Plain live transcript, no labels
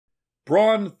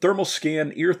Braun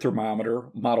ThermoScan ear thermometer,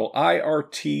 model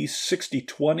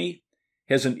IRT6020,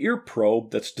 has an ear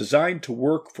probe that's designed to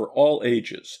work for all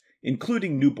ages,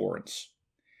 including newborns.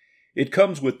 It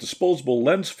comes with disposable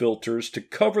lens filters to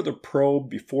cover the probe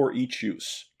before each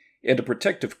use, and a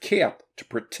protective cap to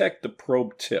protect the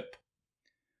probe tip.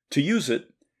 To use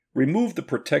it, remove the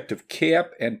protective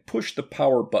cap and push the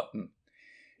power button.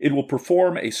 It will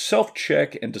perform a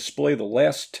self-check and display the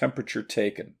last temperature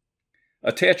taken.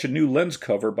 Attach a new lens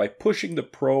cover by pushing the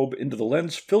probe into the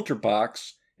lens filter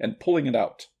box and pulling it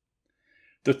out.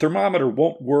 The thermometer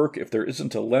won't work if there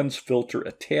isn't a lens filter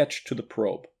attached to the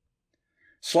probe.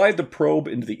 Slide the probe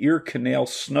into the ear canal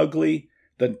snugly,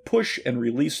 then push and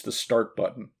release the start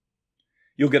button.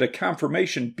 You'll get a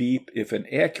confirmation beep if an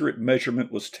accurate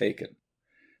measurement was taken.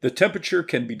 The temperature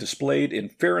can be displayed in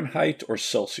Fahrenheit or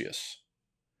Celsius.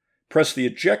 Press the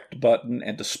eject button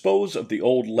and dispose of the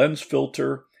old lens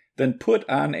filter, then put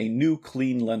on a new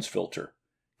clean lens filter.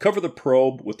 Cover the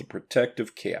probe with the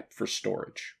protective cap for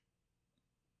storage.